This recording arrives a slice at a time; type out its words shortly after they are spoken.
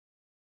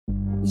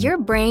Your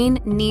brain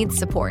needs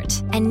support,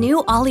 and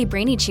new Ollie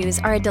Brainy Chews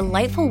are a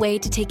delightful way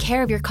to take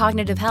care of your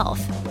cognitive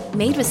health.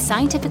 Made with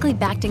scientifically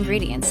backed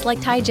ingredients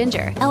like Thai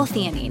ginger,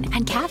 L-theanine,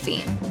 and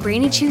caffeine,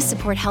 Brainy Chews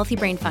support healthy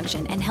brain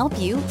function and help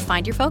you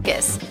find your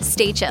focus,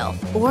 stay chill,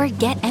 or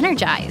get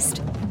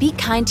energized. Be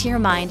kind to your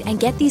mind and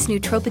get these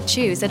nootropic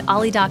chews at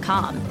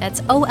ollie.com.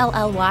 That's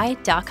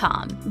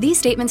OLLY.com. These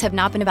statements have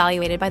not been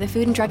evaluated by the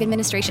Food and Drug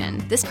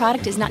Administration. This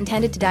product is not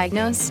intended to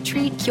diagnose,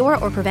 treat, cure,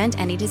 or prevent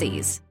any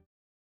disease.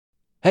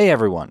 Hey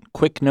everyone,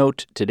 quick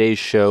note, today's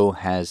show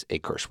has a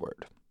curse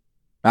word.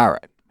 All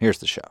right, here's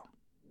the show.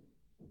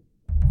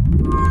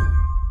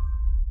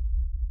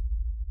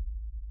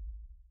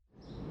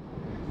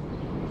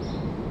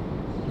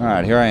 All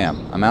right, here I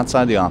am. I'm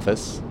outside the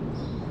office.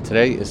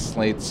 Today is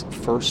Slate's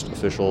first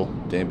official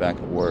day back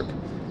at work.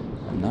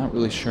 I'm not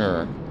really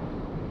sure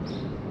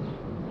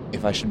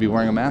if I should be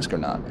wearing a mask or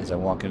not as I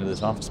walk into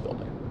this office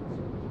building.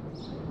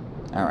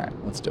 All right,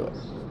 let's do it.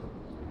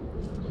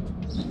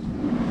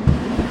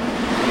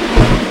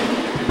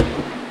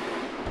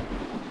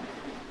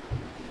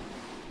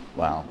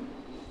 Wow.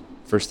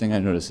 First thing I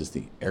notice is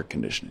the air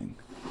conditioning.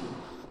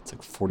 It's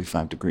like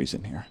 45 degrees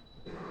in here.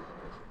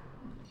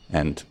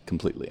 And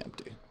completely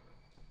empty.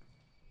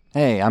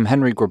 Hey, I'm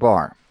Henry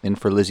Grabar, in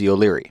for Lizzie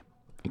O'Leary.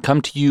 I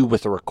come to you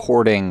with a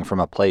recording from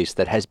a place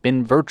that has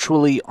been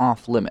virtually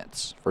off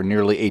limits for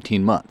nearly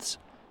 18 months,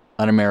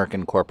 an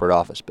American corporate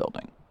office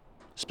building.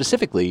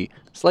 Specifically,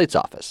 Slate's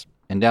office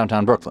in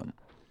downtown Brooklyn,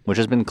 which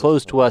has been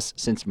closed to us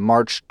since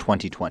March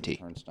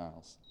 2020.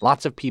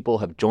 Lots of people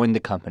have joined the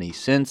company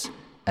since,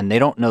 and they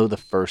don't know the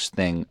first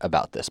thing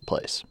about this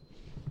place.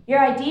 Your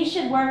ID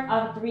should work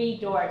on 3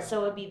 doors, so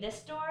it would be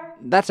this door.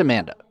 That's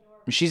Amanda.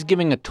 She's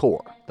giving a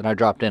tour that I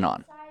dropped in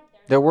on.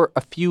 There were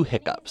a few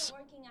hiccups.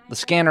 The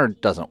scanner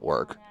doesn't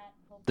work.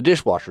 The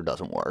dishwasher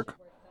doesn't work.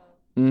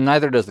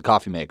 Neither does the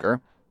coffee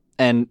maker.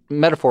 And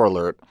metaphor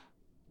alert,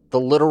 the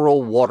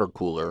literal water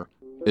cooler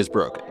is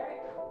broken.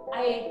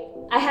 I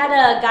had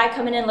a guy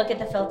come in and look at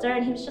the filter,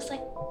 and he was just like,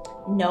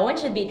 no one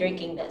should be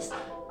drinking this.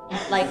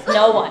 Like,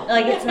 no one.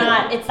 Like, it's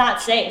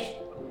not safe.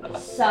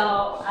 So,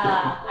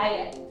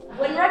 I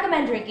wouldn't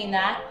recommend drinking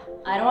that.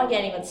 I don't want to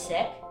get anyone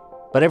sick.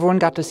 But everyone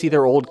got to see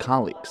their old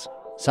colleagues,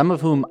 some of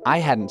whom I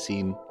hadn't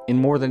seen in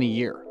more than a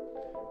year.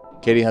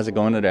 Katie, how's it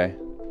going today?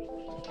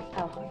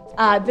 Oh,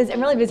 I'm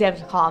really busy. I have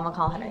to call. I'm going to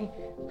call Henry.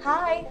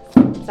 Hi.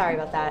 Sorry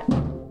about that.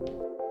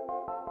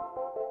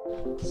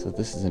 So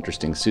this is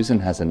interesting.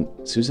 Susan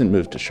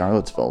moved to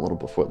Charlottesville a little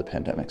before the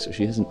pandemic, so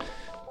she hasn't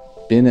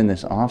been in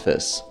this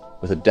office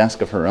with a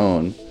desk of her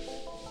own.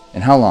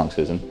 And how long,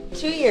 Susan?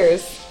 2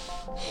 years.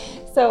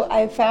 So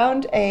I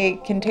found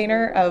a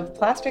container of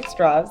plastic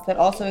straws that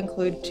also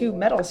include 2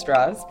 metal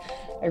straws.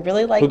 I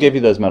really like. Who gave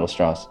you those metal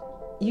straws?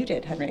 You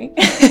did, Henry.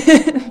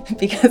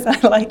 Because I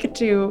like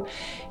to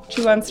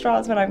chew on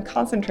straws when I'm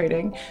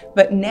concentrating.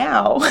 But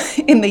now,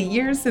 in the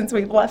years since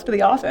we've left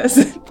the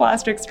office,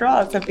 plastic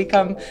straws have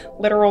become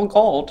literal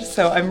gold.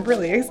 So I'm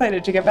really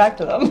excited to get back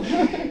to them.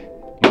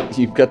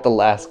 You've got the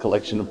last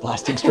collection of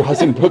plastic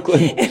straws in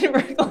Brooklyn. In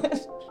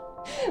Brooklyn.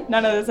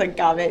 None of this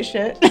agave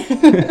shit.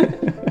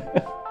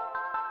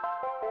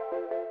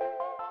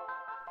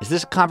 Is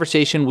this a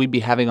conversation we'd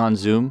be having on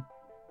Zoom?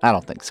 I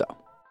don't think so.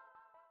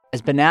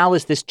 As banal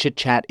as this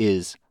chit-chat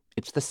is,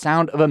 it's the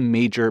sound of a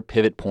major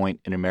pivot point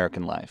in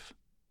American life.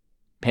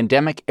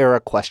 Pandemic-era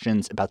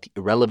questions about the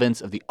irrelevance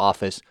of the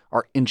office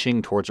are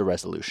inching towards a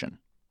resolution.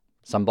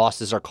 Some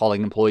bosses are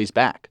calling employees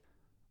back.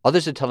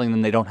 Others are telling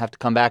them they don't have to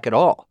come back at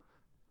all.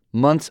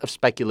 Months of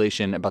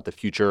speculation about the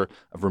future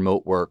of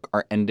remote work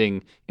are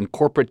ending in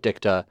corporate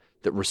dicta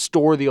that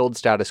restore the old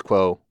status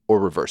quo or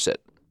reverse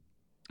it.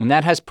 And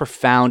that has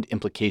profound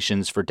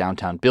implications for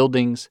downtown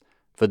buildings,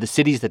 for the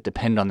cities that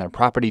depend on their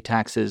property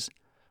taxes,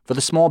 for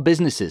the small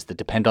businesses that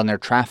depend on their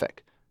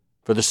traffic,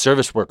 for the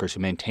service workers who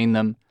maintain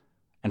them,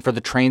 and for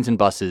the trains and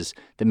buses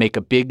that make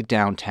a big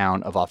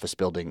downtown of office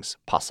buildings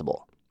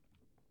possible.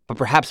 But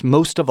perhaps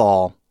most of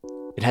all,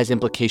 it has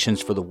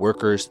implications for the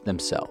workers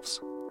themselves.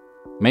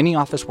 Many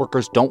office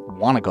workers don't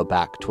want to go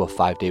back to a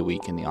 5-day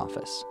week in the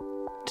office.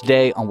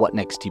 Today on What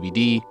Next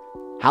TBD,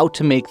 how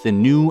to make the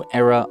new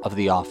era of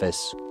the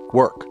office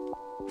work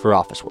for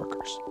office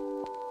workers.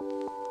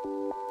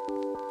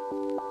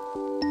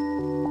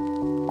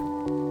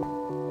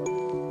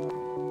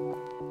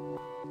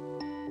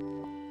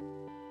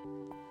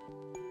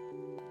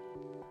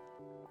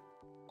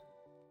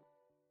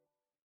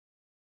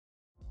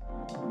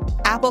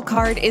 Apple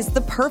Card is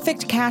the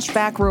perfect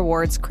cashback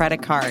rewards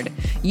credit card.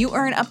 You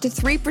earn up to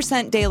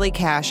 3% daily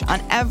cash on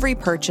every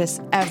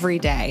purchase every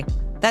day.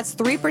 That's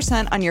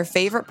 3% on your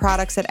favorite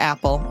products at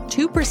Apple,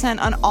 2%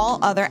 on all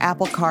other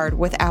Apple Card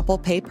with Apple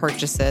Pay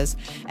purchases,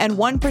 and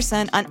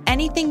 1% on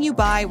anything you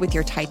buy with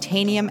your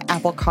titanium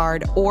Apple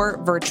Card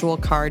or virtual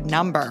card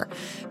number.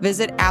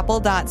 Visit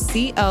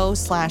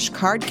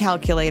apple.co/card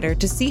calculator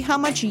to see how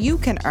much you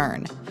can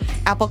earn.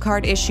 Apple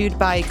Card issued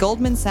by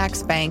Goldman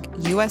Sachs Bank,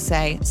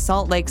 USA,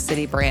 Salt Lake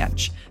City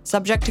branch.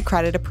 Subject to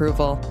credit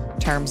approval.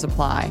 Terms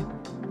apply.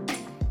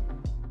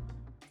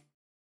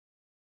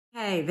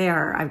 Hey, Okay,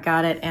 there, I've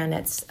got it, and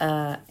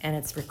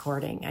it's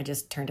recording. I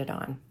just turned it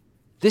on.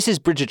 This is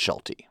Bridget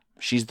Schulte.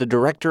 She's the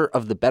director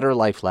of the Better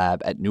Life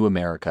Lab at New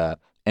America,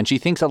 and she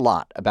thinks a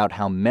lot about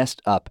how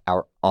messed up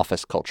our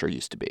office culture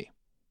used to be.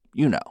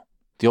 You know,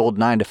 the old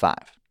 9 to 5,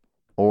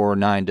 or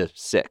 9 to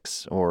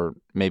 6, or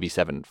maybe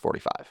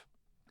 7:45.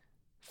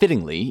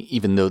 Fittingly,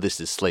 even though this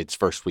is Slate's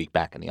first week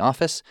back in the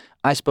office,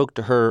 I spoke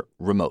to her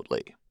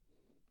remotely.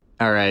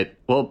 All right.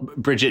 Well,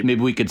 Bridget,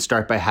 maybe we could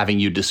start by having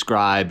you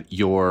describe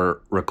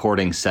your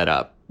recording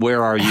setup.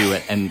 Where are you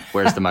and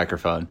where's the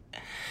microphone?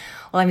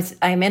 Well,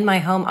 I'm in my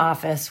home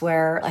office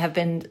where I have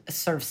been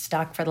sort of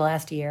stuck for the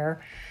last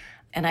year.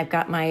 And I've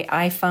got my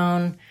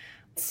iPhone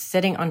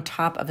sitting on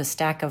top of a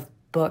stack of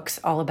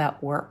books all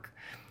about work.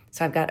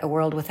 So I've got A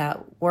World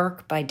Without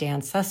Work by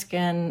Dan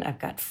Susskind. I've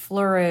got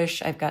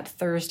Flourish. I've got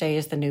Thursday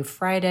is the New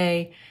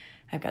Friday.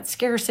 I've got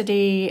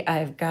Scarcity.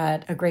 I've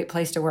got A Great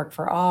Place to Work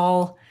for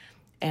All.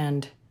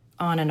 And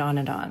on and on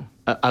and on.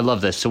 I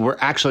love this. So we're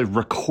actually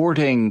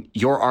recording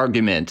your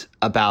argument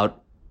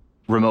about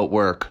remote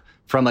work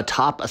from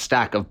atop a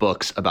stack of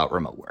books about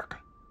remote work.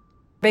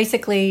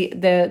 Basically,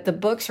 the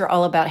books are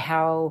all about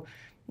how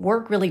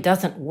work really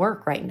doesn't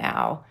work right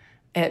now.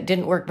 It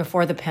didn't work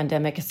before the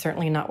pandemic. It's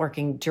certainly not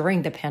working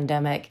during the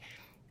pandemic.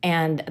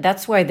 And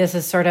that's why this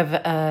is sort of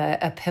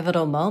a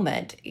pivotal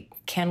moment.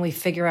 Can we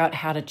figure out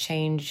how to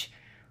change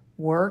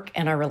work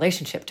and our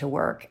relationship to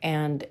work?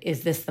 And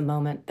is this the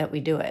moment that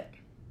we do it?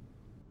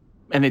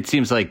 And it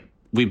seems like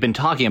we've been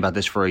talking about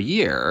this for a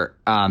year.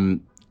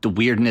 The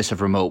weirdness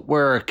of remote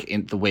work,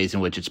 in the ways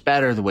in which it's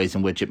better, the ways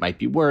in which it might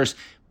be worse.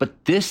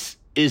 But this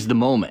is the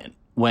moment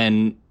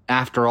when,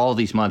 after all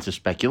these months of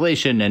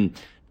speculation and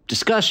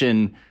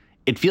discussion,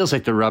 it feels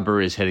like the rubber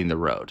is hitting the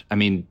road. I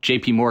mean,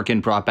 JP Morgan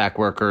brought back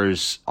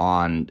workers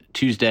on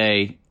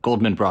Tuesday.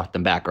 Goldman brought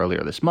them back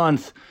earlier this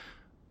month.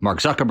 Mark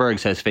Zuckerberg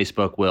says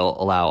Facebook will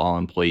allow all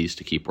employees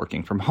to keep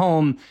working from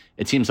home.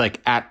 It seems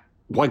like at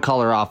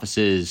white-collar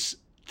offices,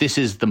 this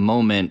is the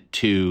moment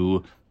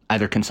to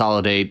either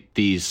consolidate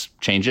these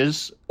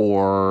changes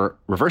or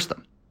reverse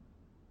them.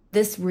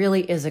 This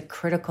really is a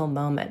critical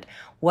moment.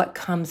 What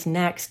comes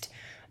next,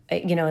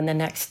 in the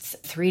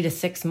next 3 to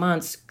 6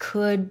 months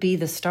could be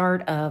the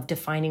start of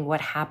defining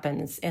what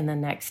happens in the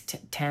next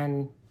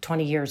 10,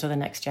 20 years or the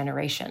next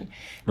generation.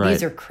 Right.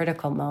 These are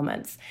critical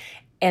moments.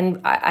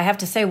 And I have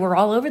to say, we're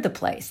all over the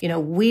place.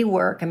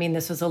 WeWork,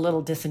 this was a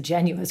little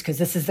disingenuous because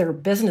this is their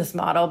business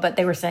model, but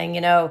they were saying,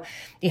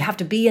 you have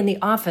to be in the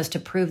office to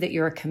prove that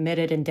you're a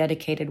committed and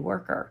dedicated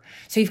worker.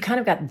 So you've kind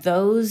of got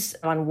those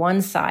on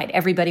one side,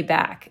 everybody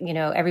back in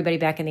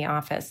the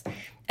office.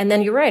 And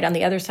then you're right, on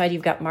the other side,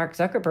 you've got Mark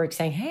Zuckerberg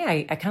saying,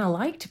 hey, I kind of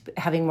liked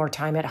having more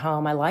time at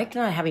home. I liked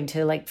not having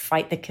to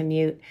fight the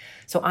commute.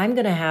 So I'm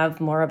going to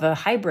have more of a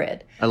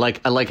hybrid. I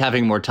like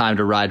having more time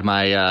to ride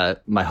my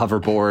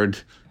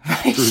hoverboard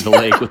through the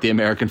lake with the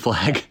American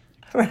flag.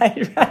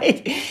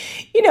 Right.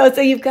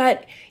 So you've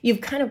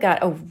kind of got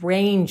a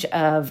range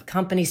of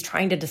companies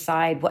trying to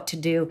decide what to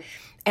do.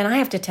 And I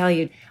have to tell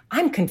you,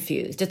 I'm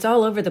confused. It's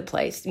all over the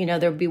place.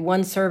 There'll be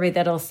one survey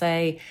that'll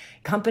say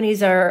companies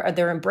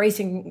they're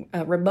embracing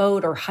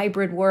remote or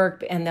hybrid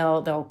work, and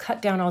they'll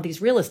cut down all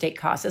these real estate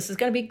costs. This is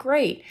going to be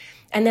great.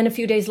 And then a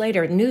few days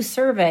later, new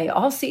survey,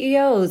 all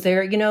CEOs,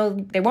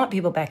 they want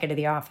people back into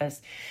the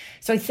office.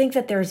 So I think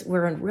that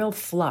we're in real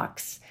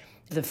flux.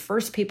 The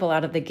first people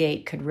out of the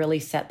gate could really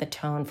set the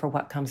tone for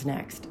what comes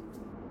next.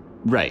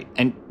 Right.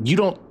 And you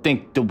don't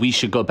think that we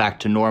should go back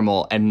to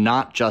normal, and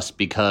not just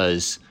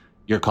because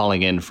you're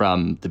calling in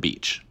from the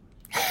beach?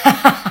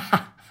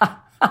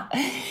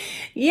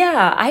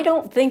 Yeah, I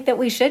don't think that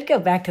we should go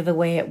back to the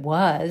way it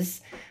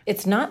was.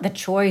 It's not the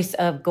choice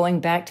of going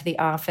back to the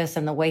office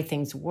and the way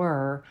things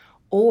were,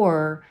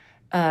 or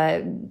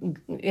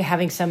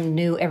having some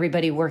new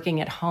everybody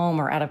working at home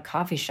or out of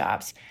coffee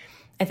shops.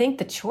 I think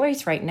the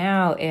choice right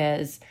now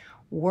is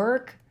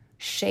work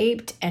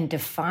shaped and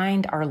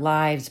defined our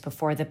lives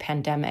before the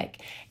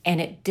pandemic,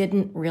 and it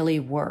didn't really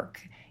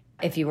work.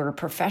 If you were a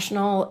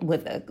professional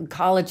with a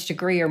college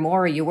degree or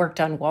more, or you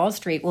worked on Wall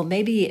Street, well,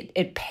 maybe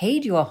it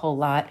paid you a whole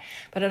lot,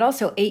 but it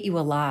also ate you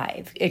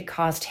alive. It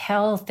cost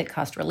health, it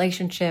cost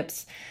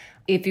relationships.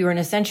 If you were an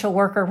essential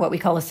worker, what we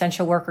call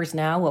essential workers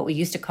now, what we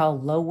used to call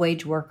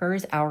low-wage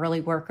workers,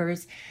 hourly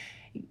workers,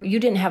 you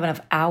didn't have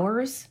enough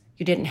hours,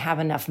 you didn't have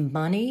enough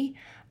money.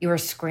 You were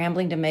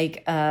scrambling to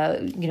make,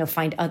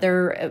 find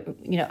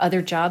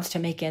other jobs to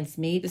make ends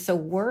meet. So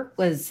work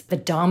was the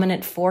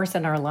dominant force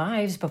in our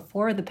lives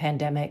before the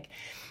pandemic.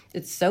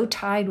 It's so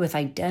tied with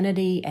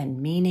identity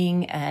and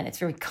meaning, and it's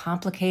very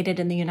complicated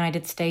in the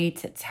United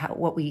States. It's how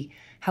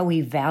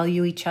we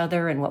value each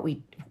other, and what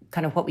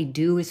we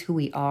do is who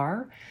we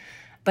are.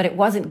 But it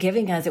wasn't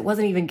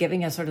even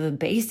giving us sort of the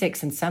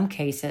basics in some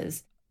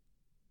cases.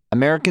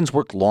 Americans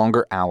work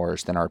longer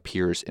hours than our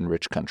peers in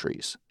rich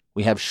countries.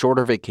 We have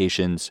shorter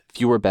vacations,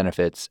 fewer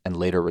benefits, and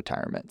later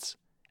retirements.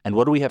 And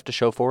what do we have to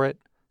show for it?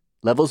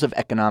 Levels of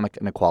economic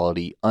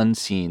inequality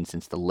unseen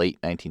since the late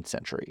 19th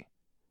century.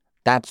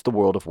 That's the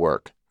world of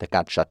work that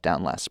got shut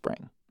down last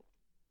spring.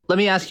 Let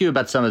me ask you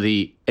about some of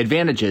the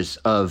advantages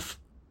of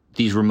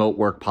these remote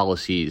work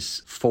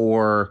policies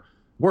for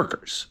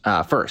workers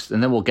first,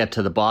 and then we'll get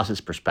to the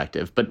boss's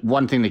perspective. But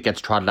one thing that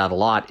gets trotted out a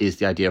lot is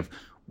the idea of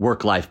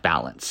work-life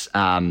balance,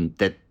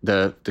 that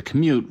the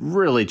commute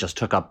really just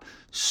took up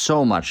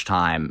so much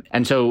time.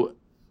 And so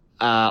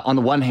on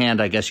the one hand,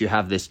 I guess you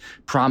have this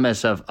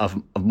promise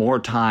of more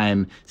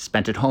time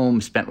spent at home,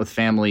 spent with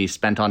family,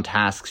 spent on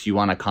tasks you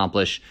want to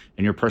accomplish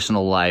in your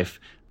personal life.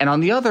 And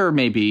on the other,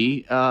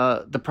 maybe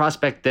the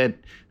prospect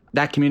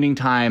that commuting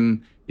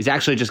time is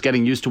actually just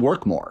getting used to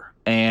work more,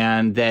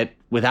 and that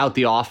without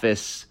the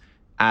office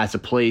as a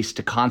place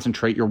to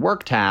concentrate your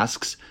work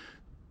tasks,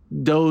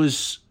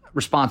 those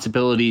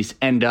responsibilities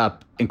end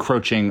up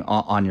encroaching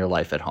on your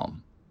life at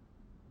home.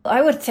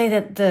 I would say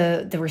that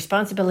the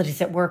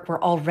responsibilities at work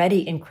were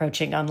already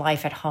encroaching on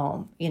life at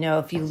home. You know,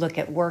 if you look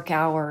at work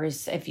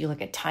hours, if you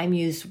look at time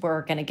use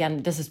work, and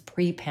again, this is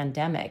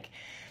pre-pandemic,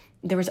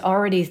 there was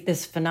already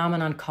this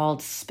phenomenon called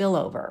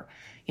spillover.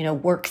 You know,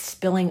 work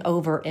spilling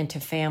over into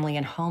family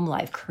and home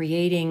life,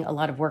 creating a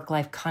lot of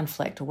work-life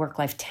conflict,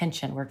 work-life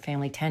tension,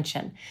 work-family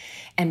tension,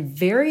 and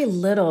very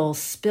little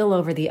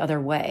spillover the other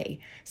way,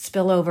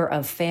 spillover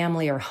of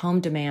family or home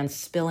demands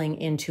spilling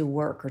into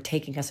work or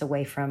taking us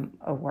away from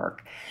a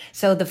work.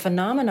 So the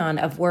phenomenon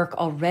of work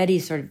already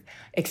sort of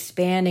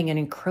expanding and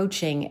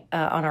encroaching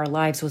on our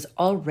lives was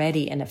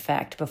already in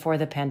effect before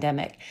the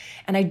pandemic.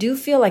 And I do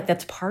feel like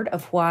that's part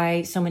of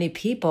why so many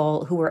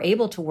people who were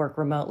able to work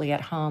remotely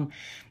at home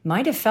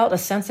might have felt a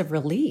sense of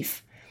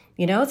relief.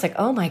 You know, it's like,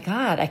 oh my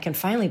God, I can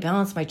finally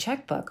balance my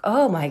checkbook.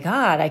 Oh my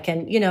God, I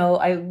can,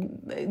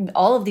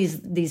 all of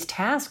these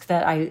tasks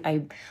that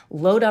I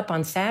load up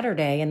on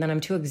Saturday and then I'm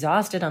too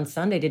exhausted on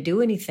Sunday to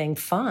do anything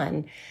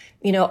fun.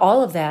 You know,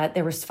 all of that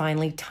there was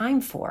finally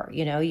time for.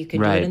 You know, you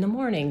could do it in the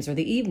mornings or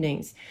the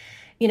evenings.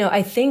 You know,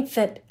 I think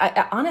that,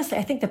 honestly,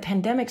 I think the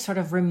pandemic sort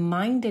of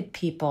reminded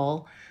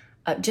people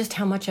just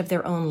how much of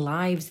their own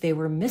lives they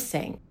were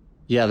missing.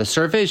 Yeah, the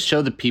surveys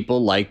show that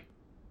people like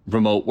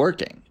remote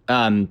working.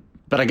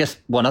 But I guess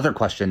one other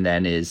question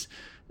then is,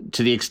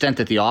 to the extent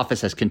that the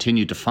office has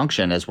continued to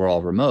function as we're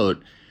all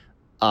remote,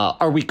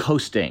 are we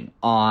coasting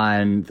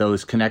on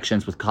those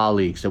connections with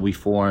colleagues that we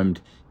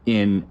formed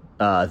in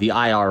the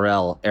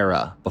IRL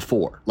era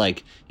before?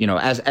 Like, you know,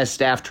 as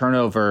staff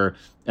turnover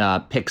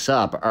picks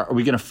up, are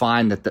we going to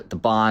find that the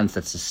bonds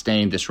that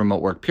sustained this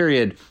remote work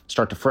period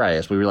start to fray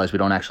as we realize we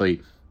don't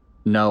actually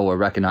know or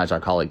recognize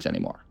our colleagues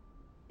anymore?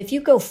 If you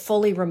go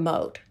fully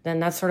remote, then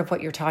that's sort of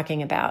what you're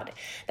talking about.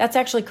 That's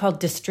actually called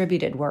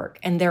distributed work.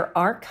 And there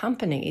are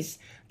companies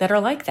that are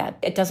like that.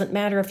 It doesn't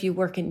matter if you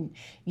work in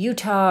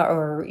Utah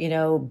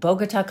or,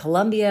 Bogota,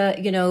 Colombia,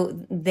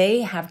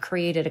 they have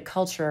created a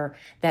culture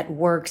that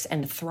works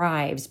and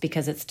thrives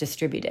because it's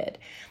distributed.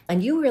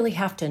 And you really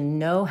have to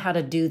know how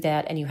to do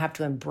that, and you have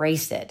to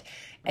embrace it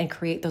and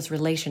create those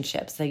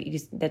relationships.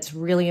 That's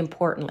really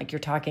important, like you're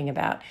talking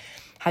about,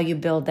 how you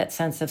build that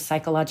sense of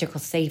psychological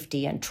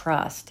safety and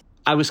trust.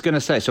 I was going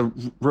to say, so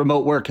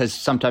remote work has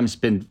sometimes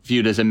been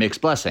viewed as a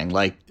mixed blessing,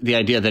 like the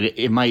idea that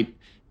it might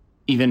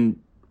even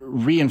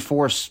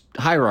reinforce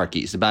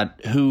hierarchies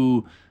about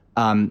who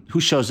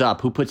shows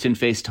up, who puts in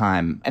face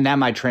time, and that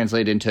might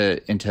translate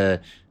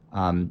into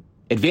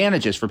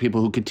advantages for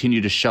people who continue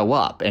to show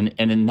up. And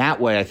in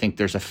that way, I think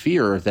there's a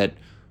fear that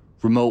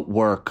remote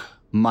work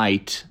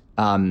might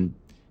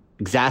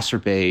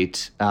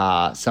exacerbate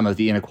some of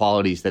the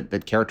inequalities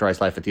that characterize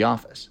life at the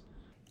office.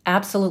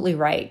 Absolutely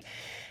right.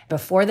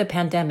 Before the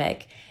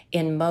pandemic,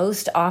 in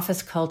most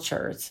office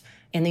cultures,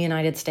 in the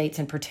United States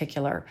in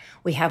particular,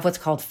 we have what's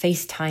called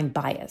face time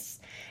bias.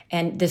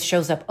 And this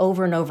shows up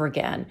over and over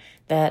again,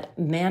 that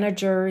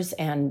managers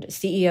and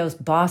CEOs,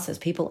 bosses,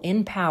 people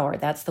in power,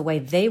 that's the way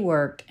they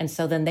worked. And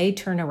so then they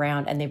turn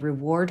around and they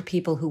reward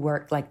people who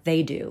work like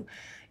they do.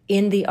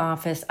 In the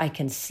office, I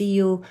can see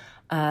you.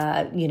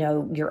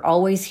 You're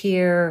always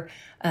here.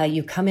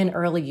 You come in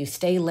early, you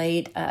stay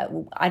late.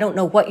 I don't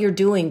know what you're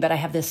doing, but I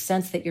have this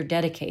sense that you're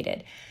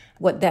dedicated.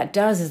 What that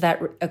does is that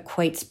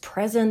equates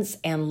presence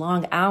and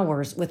long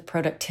hours with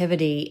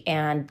productivity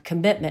and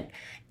commitment.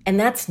 And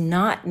that's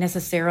not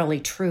necessarily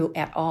true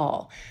at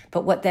all.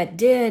 But what that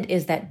did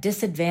is that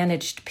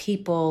disadvantaged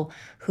people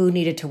who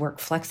needed to work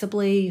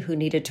flexibly, who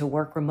needed to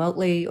work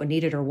remotely, or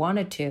needed or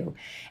wanted to.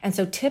 And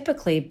so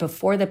typically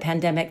before the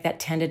pandemic,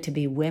 that tended to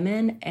be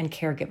women and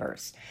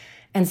caregivers.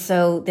 And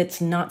so it's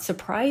not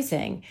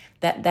surprising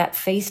that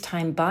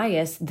FaceTime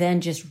bias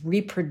then just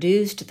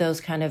reproduced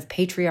those kind of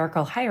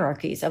patriarchal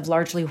hierarchies of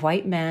largely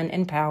white men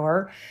in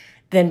power,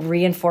 then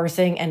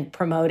reinforcing and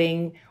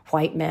promoting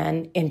white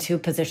men into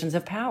positions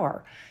of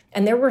power.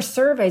 And there were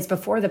surveys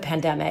before the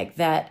pandemic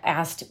that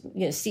asked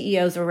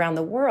CEOs around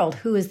the world,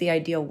 who is the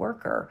ideal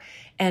worker?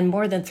 And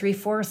more than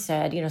 3/4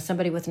 said,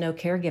 somebody with no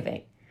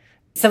caregiving.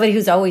 Somebody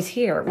who's always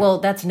here. Well,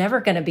 that's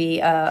never going to be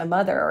a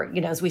mother,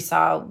 as we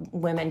saw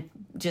women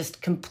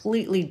just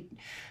completely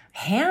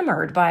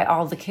hammered by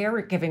all the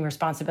caregiving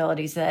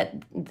responsibilities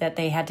that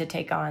they had to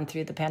take on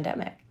through the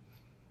pandemic.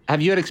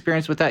 Have you had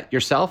experience with that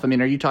yourself? I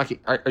mean,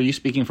 are you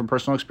speaking from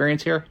personal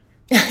experience here?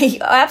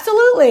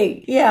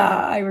 Absolutely. Yeah.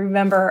 I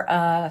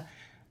remember,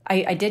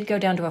 I did go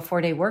down to a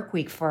 4-day work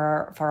week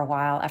for a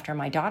while after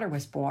my daughter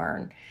was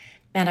born.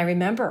 And I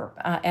remember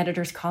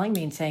editors calling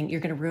me and saying, you're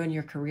going to ruin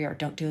your career.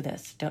 Don't do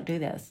this. Don't do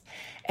this.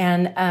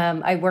 And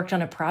I worked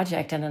on a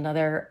project and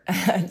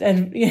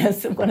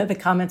and one of the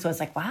comments was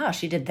like, wow,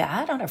 she did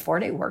that on a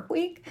 4-day work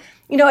week?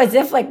 As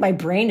if like my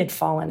brain had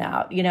fallen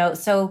out,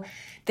 So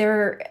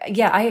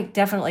I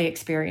definitely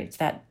experienced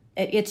that.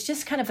 It's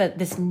just kind of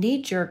this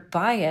knee-jerk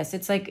bias.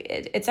 It's like,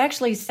 it's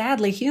actually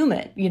sadly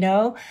human,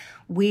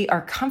 We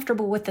are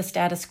comfortable with the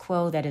status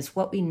quo. That is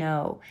what we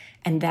know.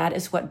 And that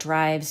is what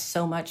drives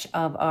so much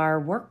of our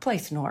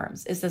workplace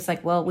norms. Is this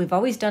like, well, we've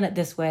always done it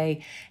this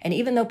way. And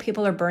even though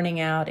people are burning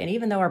out, and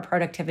even though our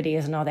productivity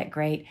isn't all that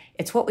great,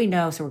 it's what we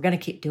know. So we're going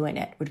to keep doing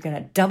it. We're going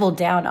to double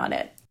down on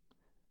it.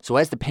 So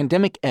as the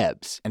pandemic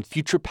ebbs and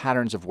future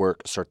patterns of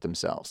work assert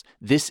themselves,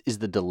 this is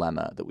the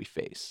dilemma that we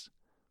face.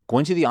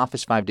 Going to the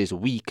office 5 days a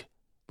week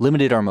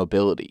limited our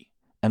mobility,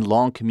 and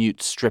long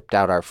commutes stripped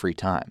out our free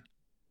time.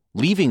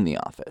 Leaving the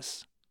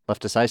office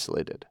left us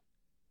isolated.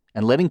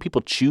 And letting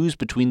people choose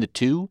between the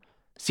two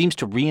seems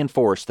to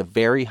reinforce the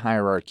very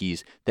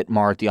hierarchies that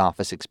marred the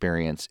office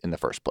experience in the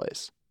first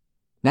place.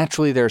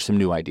 Naturally, there are some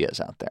new ideas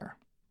out there.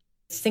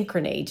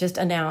 Synchrony just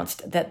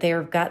announced that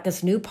they've got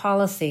this new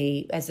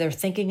policy as they're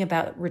thinking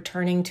about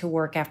returning to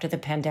work after the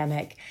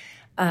pandemic.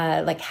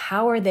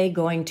 How are they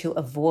going to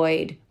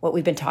avoid what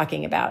we've been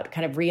talking about,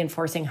 kind of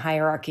reinforcing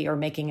hierarchy or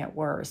making it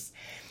worse?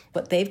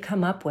 What they've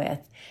come up with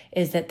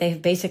is that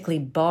they've basically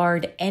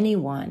barred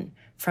anyone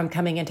from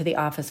coming into the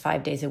office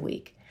 5 days a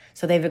week.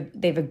 So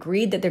they've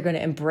agreed that they're going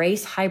to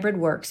embrace hybrid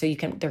work. So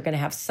they're going to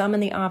have some in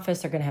the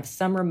office, they're going to have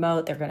some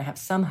remote, they're going to have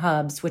some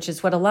hubs, which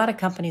is what a lot of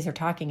companies are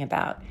talking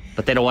about.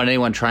 But they don't want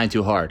anyone trying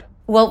too hard.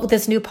 Well,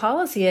 this new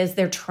policy is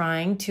they're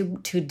trying to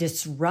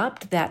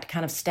disrupt that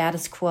kind of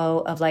status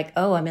quo of like,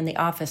 oh, I'm in the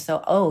office,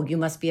 so, you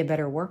must be a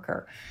better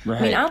worker.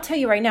 Right. I mean, I'll tell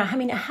you right now,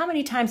 how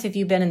many times have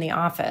you been in the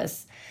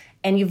office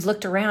and you've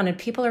looked around and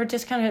people are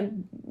just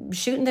kind of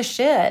shooting the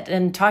shit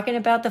and talking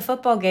about the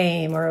football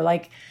game or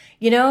like,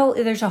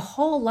 there's a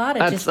whole lot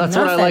of just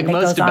nothing what I like that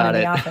most goes on about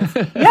in it. the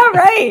office. Yeah,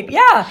 right.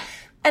 Yeah.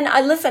 And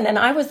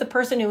I was the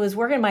person who was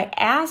working my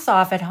ass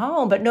off at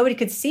home, but nobody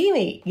could see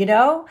me,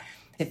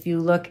 If you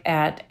look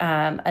at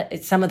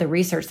some of the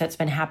research that's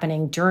been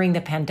happening during the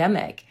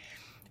pandemic,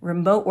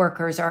 remote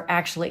workers are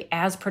actually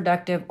as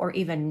productive or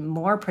even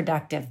more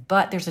productive.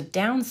 But there's a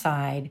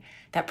downside.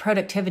 That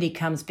productivity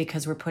comes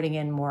because we're putting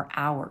in more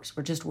hours.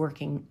 We're just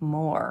working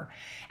more.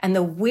 And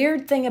the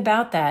weird thing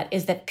about that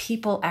is that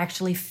people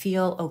actually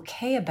feel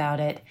okay about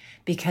it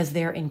because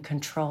they're in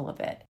control of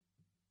it.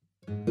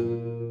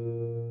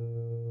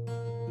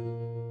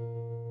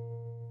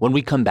 When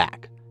we come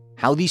back,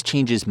 how these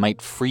changes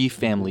might free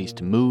families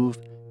to move,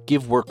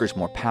 give workers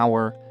more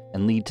power,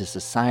 and lead to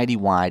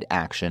society-wide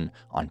action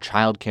on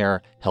childcare,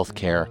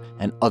 healthcare,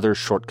 and other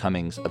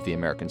shortcomings of the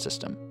American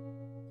system.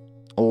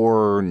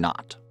 Or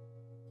not.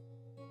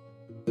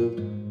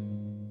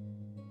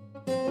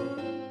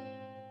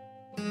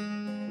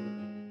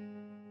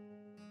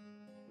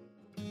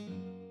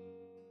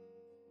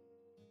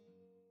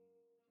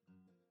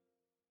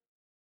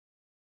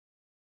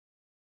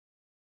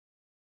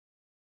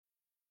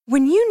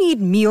 When you need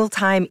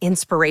mealtime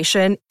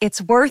inspiration, it's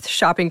worth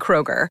shopping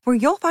Kroger, where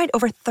you'll find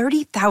over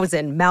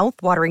 30,000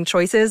 mouth-watering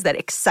choices that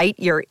excite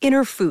your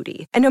inner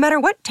foodie. And no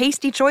matter what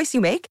tasty choice you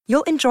make,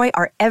 you'll enjoy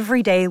our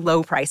everyday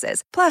low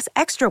prices, plus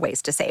extra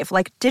ways to save,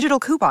 like digital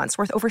coupons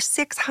worth over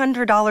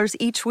 $600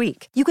 each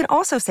week. You can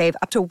also save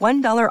up to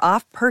 $1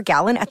 off per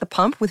gallon at the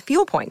pump with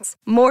fuel points.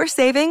 More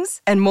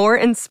savings and more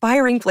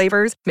inspiring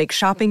flavors make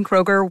shopping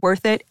Kroger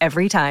worth it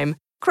every time.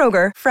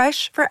 Kroger,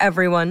 fresh for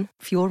everyone.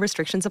 Fuel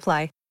restrictions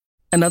apply.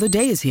 Another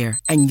day is here,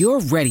 and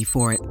you're ready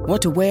for it.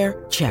 What to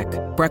wear? Check.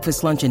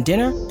 Breakfast, lunch, and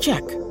dinner?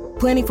 Check.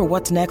 Planning for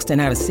what's next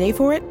and how to save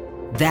for it?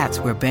 That's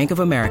where Bank of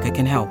America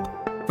can help.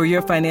 For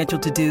your financial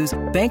to-dos,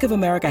 Bank of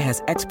America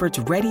has experts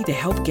ready to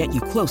help get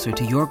you closer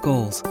to your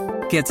goals.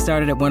 Get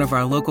started at one of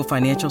our local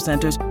financial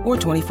centers or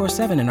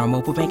 24/7 in our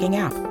mobile banking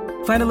app.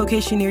 Find a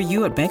location near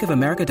you at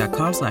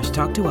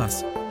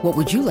bankofamerica.com/talktous. What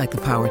would you like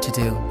the power to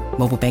do?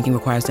 Mobile banking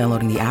requires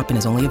downloading the app and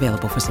is only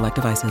available for select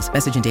devices.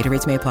 Message and data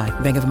rates may apply.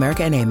 Bank of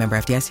America N.A., member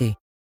FDIC.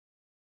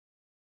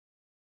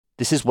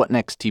 This is What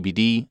Next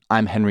TBD.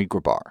 I'm Henry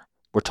Grabar.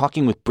 We're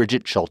talking with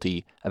Bridget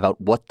Schulte about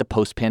what the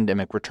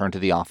post-pandemic return to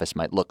the office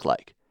might look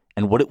like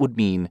and what it would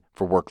mean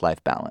for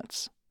work-life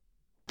balance.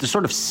 The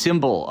sort of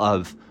symbol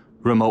of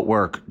remote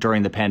work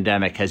during the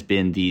pandemic has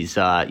been these,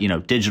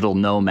 digital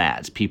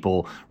nomads,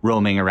 people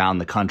roaming around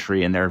the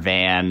country in their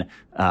van,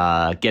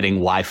 getting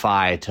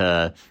Wi-Fi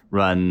to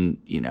run,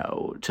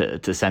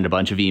 to send a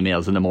bunch of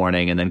emails in the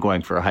morning and then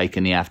going for a hike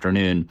in the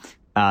afternoon.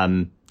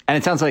 And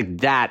it sounds like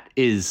that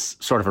is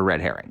sort of a red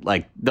herring.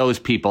 Like those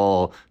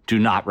people do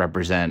not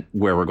represent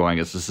where we're going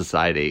as a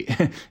society.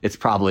 It's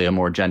probably a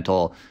more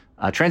gentle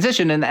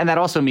transition. And that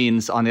also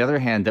means, on the other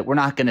hand, that we're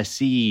not going to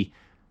see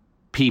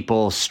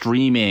people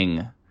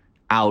streaming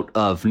out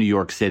of New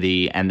York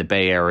City and the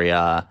Bay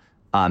Area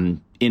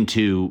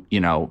into,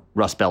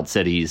 Rust Belt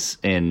cities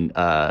in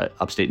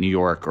upstate New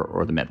York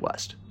or the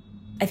Midwest.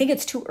 I think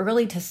it's too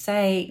early to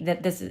say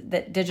that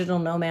that digital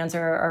nomads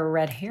are a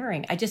red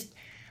herring. I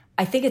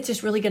think it's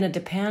just really going to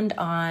depend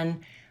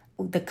on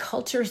the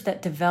cultures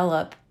that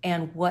develop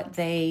and what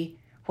they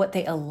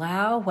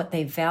allow, what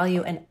they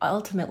value, and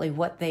ultimately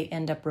what they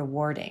end up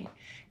rewarding.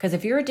 Because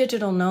if you're a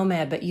digital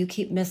nomad, but you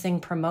keep missing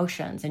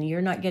promotions and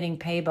you're not getting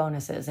pay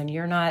bonuses and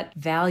you're not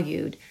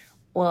valued,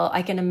 well,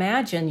 I can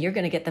imagine you're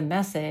going to get the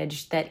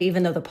message that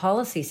even though the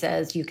policy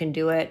says you can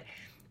do it,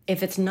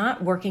 if it's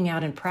not working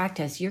out in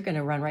practice, you're going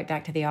to run right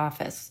back to the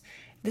office.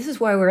 This is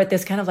why we're at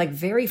this kind of like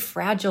very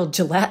fragile,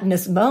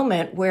 gelatinous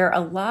moment where a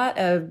lot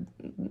of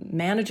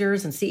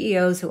managers and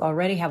CEOs who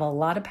already have a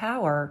lot of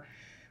power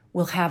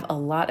will have a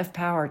lot of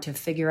power to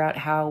figure out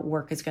how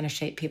work is going to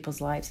shape people's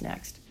lives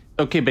next.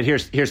 Okay, but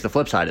here's the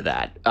flip side of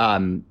that.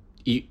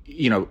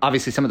 You know,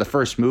 obviously some of the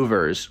first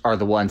movers are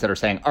the ones that are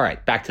saying, all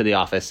right, back to the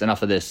office,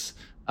 enough of this,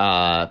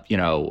 long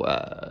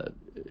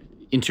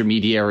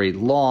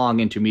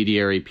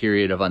intermediary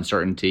period of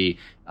uncertainty.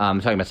 I'm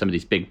talking about some of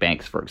these big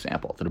banks, for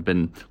example, that have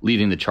been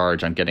leading the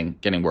charge on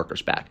getting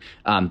workers back.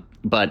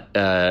 But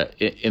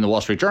in the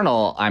Wall Street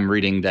Journal, I'm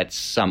reading that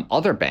some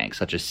other banks,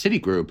 such as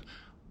Citigroup,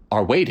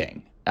 are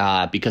waiting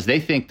because they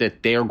think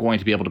that they are going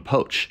to be able to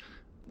poach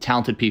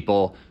talented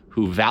people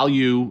who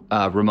value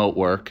remote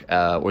work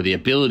or the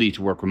ability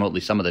to work remotely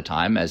some of the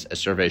time, as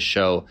surveys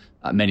show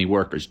many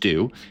workers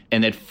do,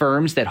 and that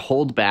firms that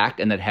hold back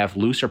and that have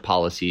looser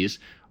policies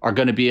are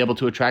going to be able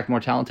to attract more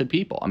talented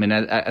people. I mean,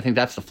 I think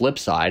that's the flip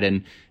side.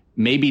 And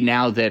maybe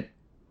now that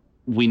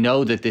we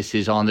know that this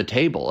is on the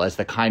table as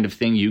the kind of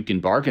thing you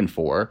can bargain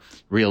for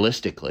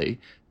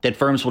realistically, that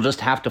firms will just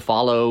have to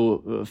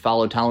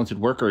follow talented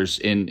workers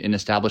in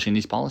establishing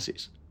these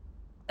policies.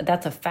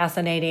 That's a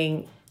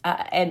fascinating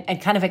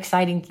and kind of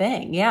exciting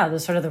thing. Yeah,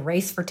 the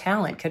race for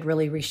talent could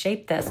really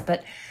reshape this.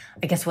 But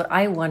I guess what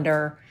I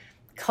wonder,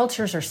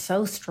 cultures are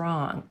so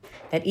strong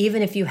that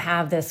even if you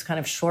have this kind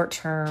of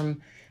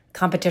short-term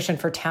competition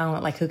for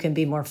talent, like who can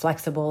be more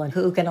flexible and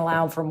who can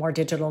allow for more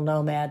digital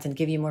nomads and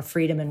give you more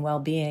freedom and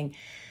well-being,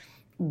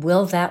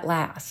 will that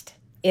last?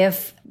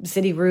 If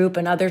Citigroup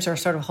and others are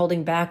sort of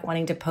holding back,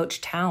 wanting to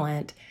poach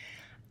talent,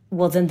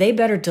 well, then they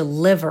better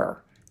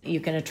deliver.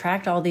 You can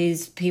attract all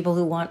these people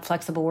who want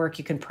flexible work.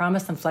 You can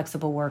promise them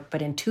flexible work.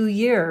 But in 2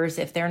 years,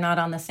 if they're not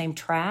on the same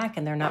track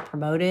and they're not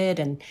promoted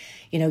and,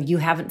 you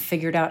haven't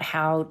figured out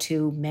how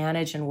to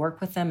manage and work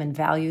with them and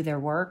value their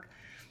work,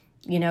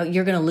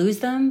 you're going to lose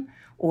them.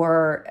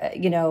 Or,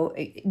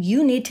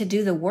 you need to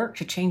do the work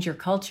to change your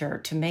culture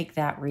to make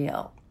that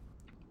real.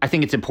 I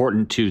think it's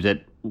important, too,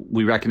 that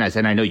we recognize,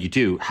 and I know you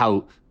do,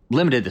 how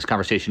limited this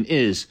conversation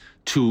is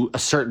to a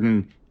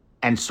certain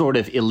and sort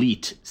of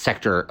elite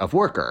sector of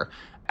worker.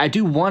 I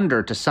do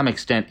wonder to some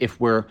extent if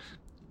we're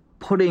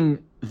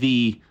putting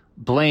the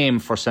blame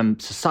for some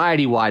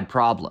society-wide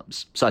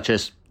problems, such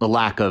as the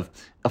lack of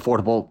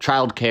affordable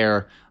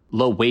childcare,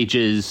 low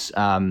wages,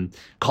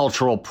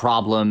 cultural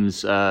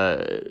problems,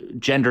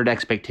 gendered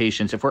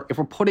expectations. If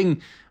we're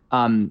putting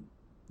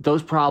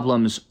those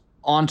problems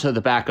onto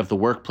the back of the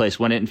workplace,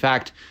 when in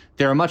fact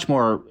they're a much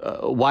more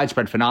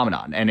widespread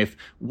phenomenon, and if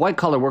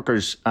white-collar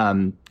workers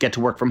get to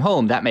work from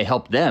home, that may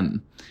help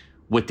them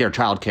with their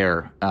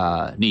childcare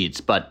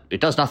needs, but it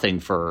does nothing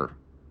for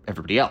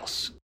everybody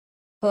else.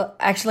 Well,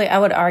 actually, I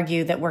would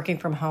argue that working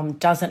from home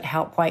doesn't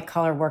help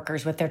white-collar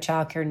workers with their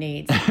childcare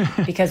needs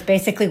because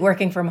basically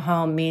working from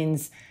home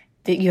means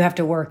that you have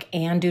to work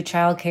and do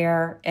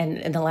childcare and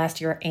in the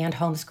last year and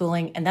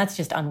homeschooling, and that's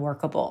just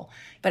unworkable.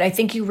 But I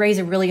think you raise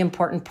a really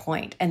important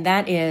point, and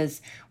that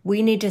is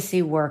we need to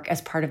see work as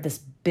part of this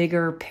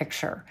bigger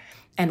picture.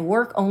 And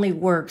work only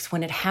works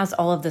when it has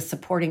all of the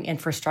supporting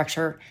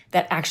infrastructure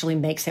that actually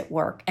makes it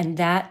work. And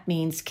that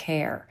means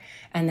care.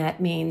 And that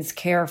means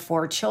care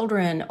for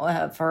children,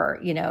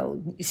 for,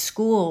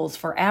 schools,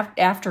 for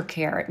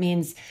aftercare. It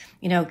means,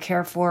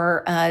 care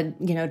for,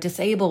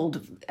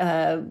 disabled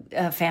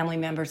family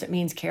members. It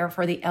means care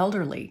for the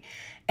elderly.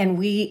 And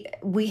we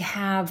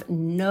have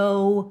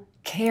no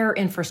care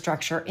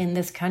infrastructure in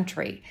this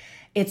country.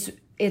 It's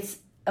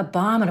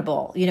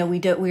abominable. We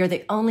are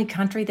the only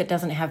country that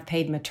doesn't have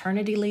paid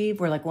maternity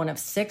leave. We're like one of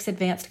 6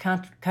 advanced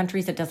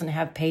countries that doesn't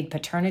have paid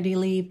paternity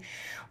leave.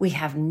 We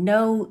have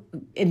no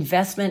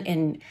investment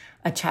in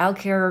a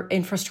childcare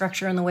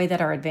infrastructure in the way that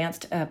our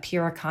advanced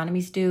peer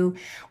economies do.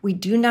 We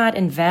do not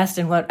invest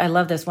in what I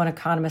love this one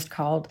economist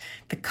called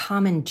the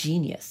common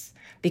genius,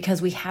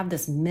 because we have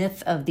this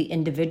myth of the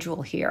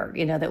individual here,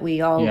 that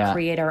we all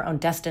create our own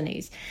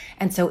destinies.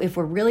 And so if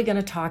we're really going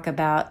to talk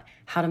about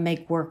how to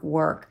make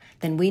work,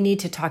 then we need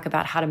to talk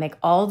about how to make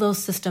all those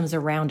systems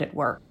around it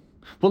work.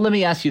 Well, let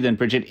me ask you then,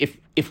 Bridget,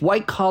 if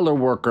white-collar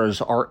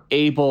workers are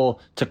able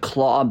to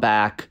claw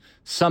back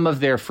some of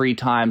their free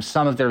time,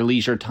 some of their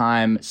leisure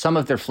time, some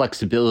of their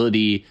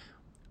flexibility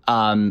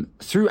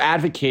through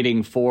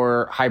advocating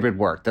for hybrid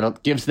work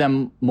that gives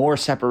them more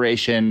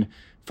separation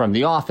from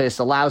the office,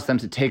 allows them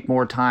to take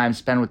more time,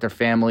 spend with their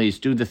families,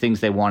 do the things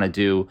they want to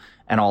do,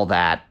 and all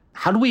that,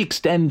 how do we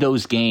extend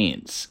those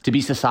gains to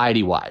be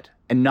society-wide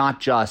and not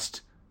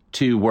just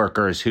to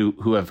workers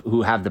who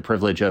have the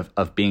privilege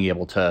of being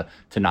able to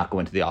not go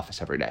into the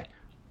office every day?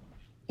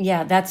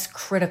 Yeah, that's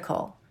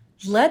critical.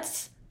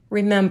 Let's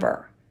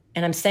remember,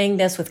 and I'm saying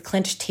this with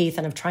clenched teeth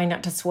and I'm trying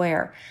not to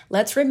swear,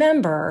 let's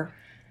remember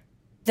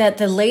that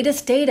the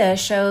latest data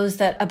shows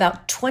that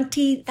about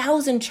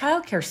 20,000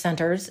 childcare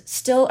centers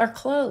still are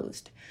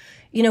closed.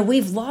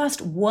 We've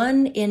lost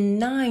 1 in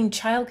 9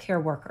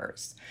 childcare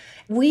workers.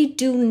 We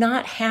do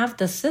not have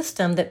the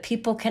system that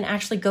people can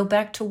actually go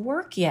back to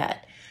work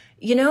yet.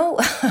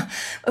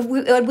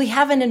 We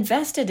haven't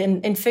invested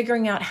in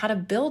figuring out how to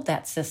build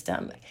that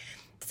system.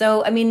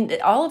 So,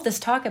 all of this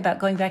talk about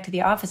going back to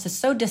the office is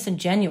so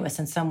disingenuous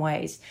in some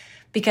ways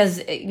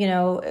because,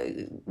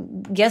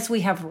 yes,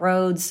 we have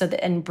roads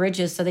and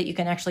bridges so that you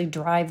can actually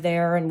drive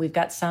there, and we've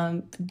got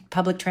some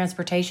public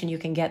transportation you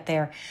can get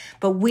there.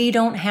 But we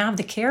don't have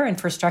the care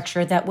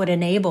infrastructure that would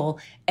enable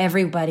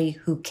everybody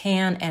who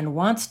can and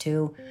wants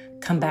to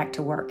come back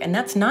to work. And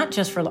that's not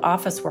just for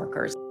office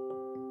workers.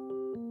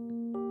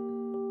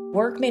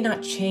 Work may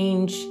not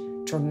change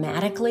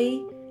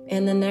dramatically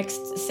in the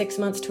next 6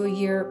 months to a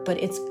year,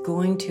 but it's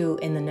going to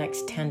in the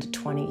next 10 to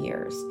 20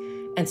 years.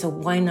 And so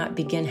why not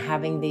begin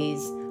having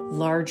these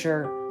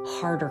larger,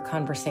 harder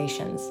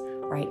conversations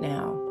right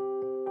now?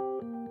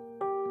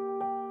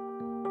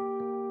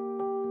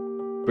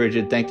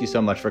 Bridget, thank you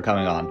so much for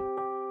coming on.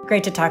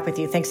 Great to talk with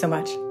you. Thanks so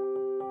much.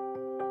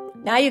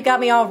 Now you got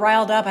me all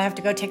riled up. I have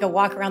to go take a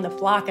walk around the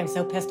block. I'm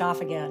so pissed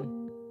off again.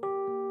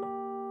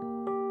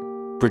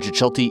 Bridget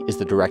Schulte is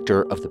the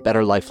director of the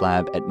Better Life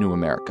Lab at New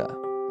America.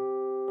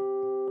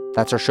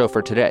 That's our show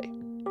for today.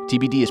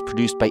 TBD is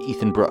produced by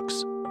Ethan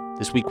Brooks.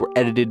 This week we're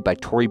edited by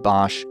Tori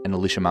Bosch and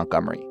Alicia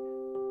Montgomery.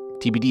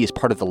 TBD is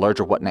part of the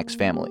larger What Next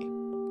family.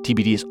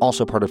 TBD is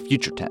also part of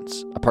Future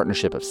Tense, a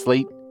partnership of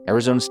Slate,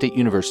 Arizona State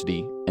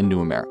University, and New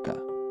America.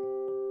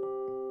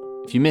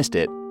 If you missed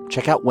it,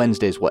 check out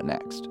Wednesday's What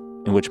Next,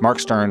 in which Mark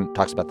Stern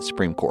talks about the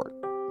Supreme Court.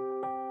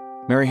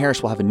 Mary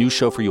Harris will have a new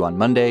show for you on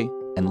Monday,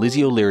 and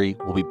Lizzie O'Leary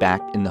will be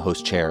back in the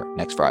host chair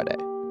next Friday.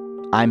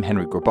 I'm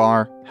Henry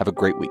Grabar. Have a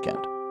great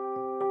weekend.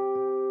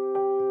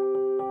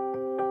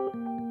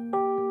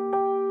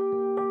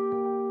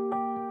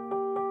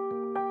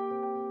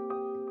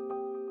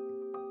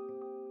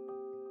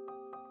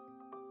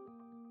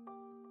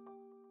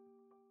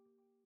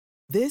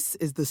 This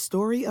is the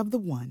story of the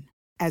one.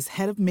 As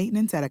head of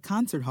maintenance at a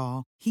concert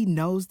hall, he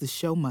knows the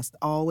show must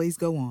always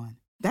go on.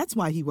 That's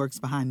why he works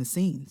behind the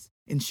scenes,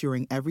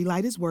 ensuring every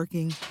light is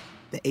working,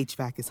 the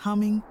HVAC is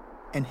humming,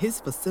 and his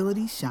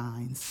facility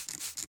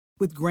shines.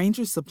 With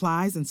Grainger's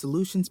supplies and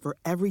solutions for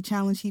every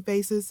challenge he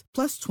faces,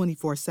 plus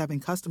 24/7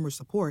 customer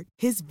support,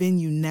 his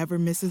venue never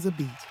misses a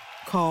beat.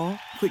 Call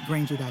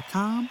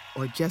quickgrainger.com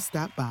or just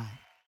stop by.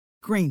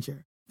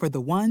 Grainger, for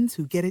the ones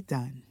who get it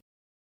done.